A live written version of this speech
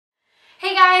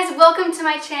guys, welcome to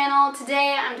my channel.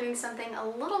 Today I'm doing something a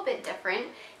little bit different.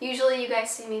 Usually you guys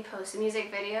see me post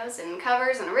music videos and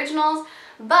covers and originals,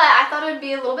 but I thought it would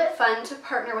be a little bit fun to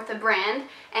partner with a brand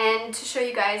and to show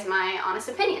you guys my honest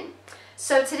opinion.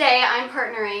 So today I'm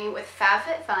partnering with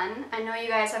FabFitFun. I know you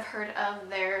guys have heard of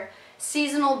their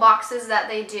seasonal boxes that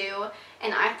they do,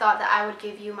 and I thought that I would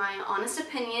give you my honest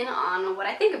opinion on what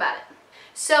I think about it.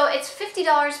 So it's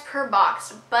 $50 per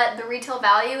box, but the retail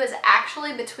value is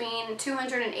actually between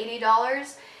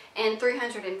 $280 and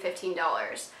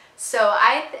 $315. So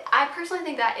I personally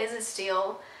think that is a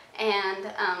steal,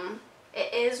 and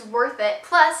it is worth it.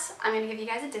 Plus, I'm going to give you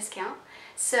guys a discount.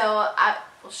 So I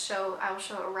will show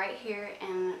it right here,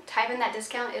 and type in that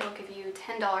discount. It'll give you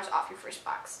 $10 off your first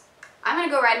box. I'm going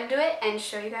to go right into it and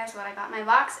show you guys what I got in my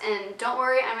box, and don't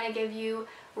worry, I'm going to give you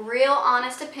real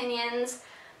honest opinions.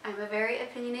 I'm a very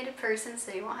opinionated person,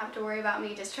 so you won't have to worry about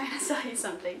me just trying to sell you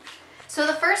something. So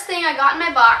the first thing I got in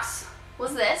my box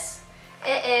was this.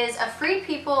 It is a Free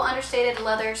People Understated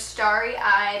Leather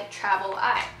Starry-Eyed Travel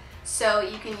Eye. So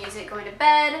you can use it going to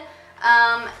bed.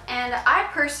 And I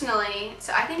personally,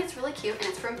 so I think it's really cute, and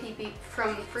it's from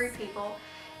Free People.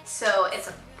 So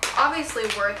it's obviously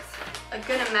worth a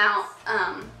good amount.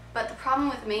 But the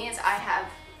problem with me is I have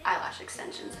eyelash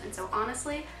extensions, and so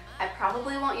honestly, I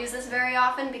probably won't use this very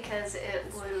often because it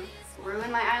would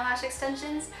ruin my eyelash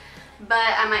extensions, but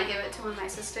I might give it to one of my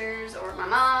sisters or my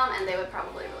mom, and they would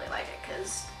probably really like it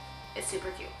because it's super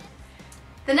cute.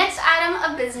 The next item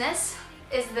of business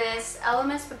is this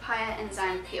Elemis Papaya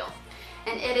Enzyme Peel,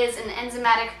 and it is an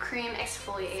enzymatic cream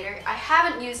exfoliator. I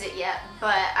haven't used it yet,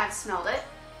 but I've smelled it,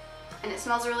 and it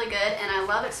smells really good, and I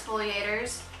love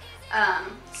exfoliators.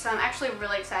 So I'm actually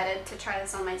really excited to try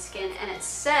this on my skin, and it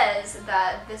says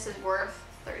that this is worth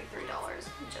 $33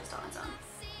 just on its own.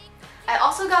 I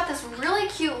also got this really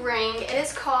cute ring. It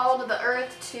is called the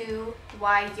Earth 2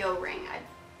 Y Yo ring. I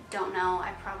don't know,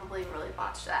 I probably really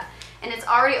botched that. And it's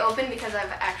already open because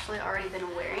I've actually already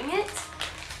been wearing it.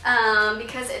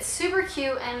 Because it's super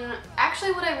cute, and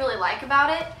actually what I really like about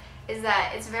it is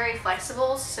that it's very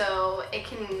flexible, so it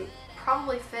can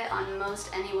probably fit on most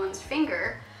anyone's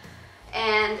finger.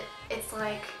 And it's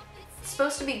like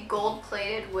supposed to be gold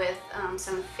plated with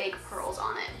some fake pearls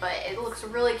on it, but it looks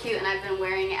really cute, and I've been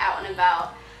wearing it out and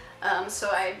about.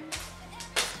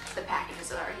 The package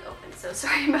is already open, so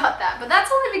sorry about that, but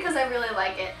that's only because I really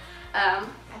like it. I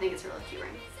think it's a really cute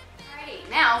ring. Alrighty,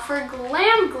 now for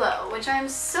Glam Glow, which I'm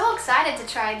so excited to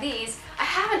try these. I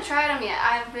haven't tried them yet.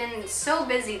 I've been so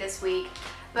busy this week,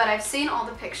 but I've seen all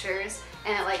the pictures,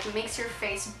 and it like makes your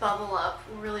face bubble up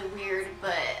really weird,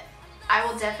 but I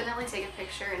will definitely take a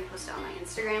picture and post it on my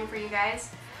Instagram for you guys.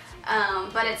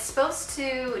 But it's supposed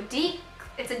to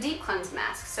it's a deep cleanse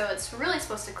mask, so it's really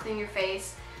supposed to clean your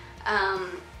face.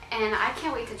 And I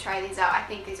can't wait to try these out. I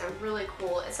think these are really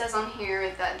cool. It says on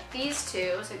here that these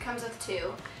two, so it comes with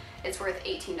two, it's worth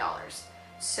 $18.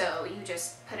 So you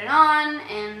just put it on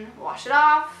and wash it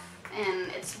off,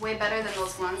 and it's way better than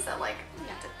those ones that like you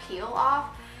have to peel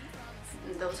off.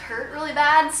 Those hurt really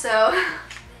bad, so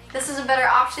this is a better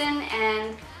option,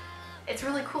 and it's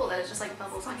really cool that it just like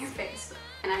bubbles on your face.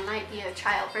 And I might be a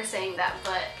child for saying that,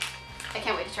 but I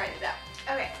can't wait to try these out.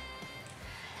 Okay.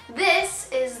 This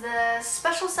is the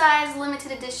special size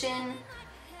limited edition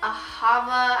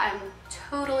Ahava. I'm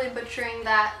totally butchering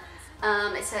that.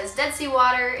 It says Dead Sea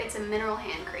Water. It's a mineral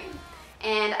hand cream.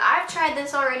 And I've tried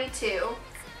this already too,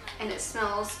 and it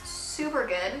smells super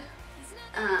good.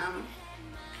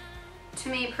 To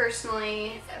me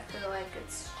personally, I feel like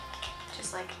it's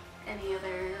just like any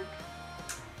other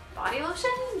body lotion,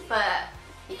 but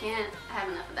you can't have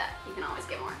enough of that. You can always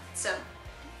get more. So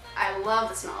I love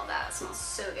the smell of that. It smells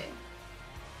so good.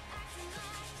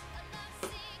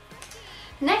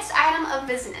 Next item of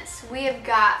business, we have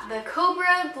got the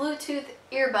Cobra Bluetooth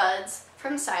earbuds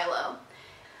from Silo.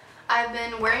 I've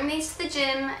been wearing these to the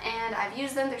gym, and I've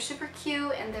used them. They're super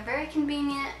cute and they're very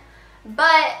convenient,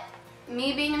 but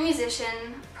me being a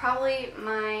musician, probably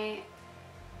my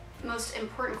most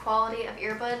important quality of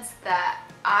earbuds that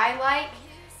I like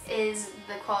is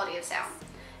the quality of sound.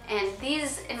 And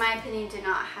these, in my opinion, do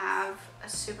not have a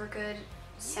super good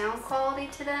sound quality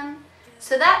to them.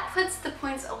 So that puts the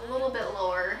points a little bit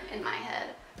lower in my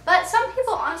head. But some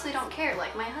people honestly don't care,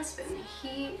 like my husband.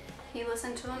 He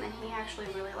listened to them and he actually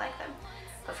really liked them.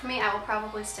 But for me, I will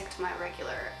probably stick to my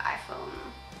regular iPhone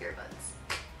earbuds.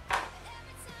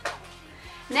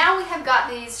 Now we have got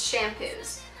these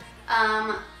shampoos.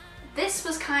 This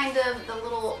was kind of the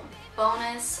little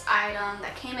bonus item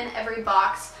that came in every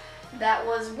box that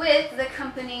was with the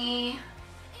company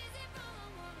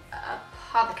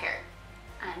Apothecary.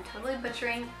 I'm totally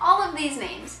butchering all of these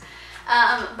names.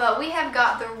 But we have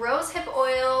got the Rose Hip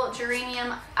Oil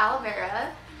Geranium Aloe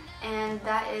Vera, and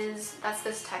that's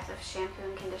this type of shampoo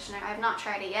and conditioner. I have not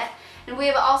tried it yet. And we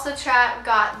have also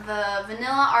got the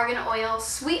Vanilla Argan Oil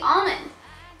Sweet Almond.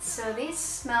 So these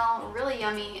smell really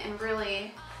yummy and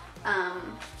really,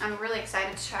 I'm really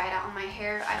excited to try it out on my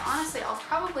hair. I'll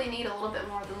probably need a little bit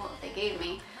more than what they gave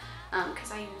me,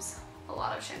 because I use a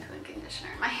lot of shampoo and conditioner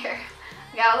in my hair.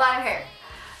 I got a lot of hair.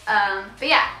 But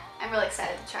yeah, I'm really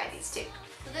excited to try these too.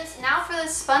 So now for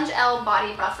this Sponge L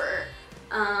Body Buffer.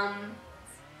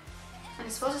 And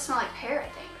it's supposed to smell like pear, I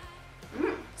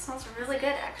think. It smells really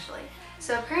good actually.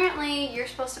 So apparently you're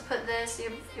supposed to put this,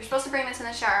 you're supposed to bring this in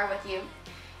the shower with you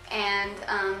and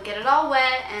get it all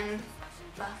wet and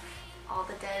buff all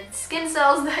the dead skin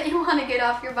cells that you want to get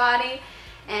off your body.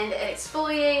 And it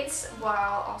exfoliates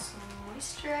while also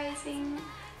moisturizing.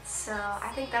 So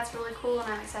I think that's really cool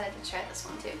and I'm excited to try this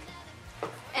one too.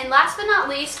 And last but not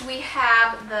least, we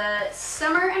have the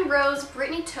Summer and Rose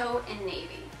Brittany Toe in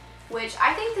Navy, which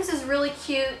I think this is really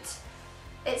cute.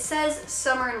 It says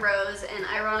Summer and Rose, and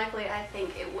ironically I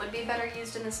think it would be better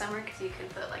used in the summer because you could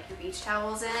put like your beach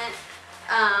towels in it.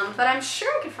 But I'm sure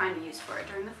I could find a use for it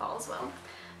during the fall as well.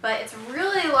 But it's a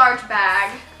really large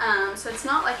bag, so it's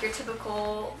not like your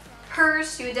typical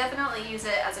purse. You would definitely use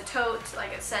it as a tote,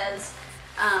 like it says,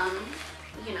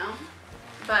 you know.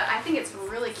 But I think it's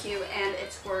really cute and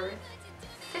it's worth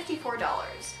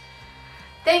 $54.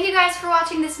 Thank you guys for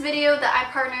watching this video that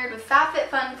I partnered with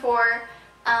FabFitFun for.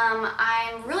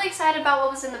 I'm really excited about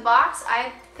what was in the box.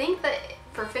 I think that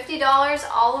for $50,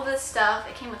 all of this stuff,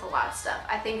 it came with a lot of stuff.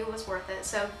 I think it was worth it.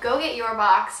 So go get your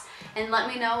box and let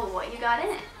me know what you got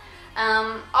in it.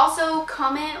 Also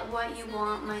comment what you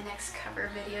want my next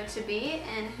cover video to be,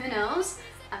 and who knows,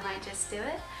 I might just do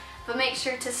it. But make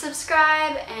sure to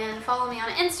subscribe and follow me on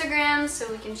Instagram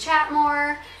so we can chat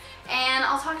more. And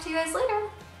I'll talk to you guys later.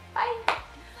 Bye.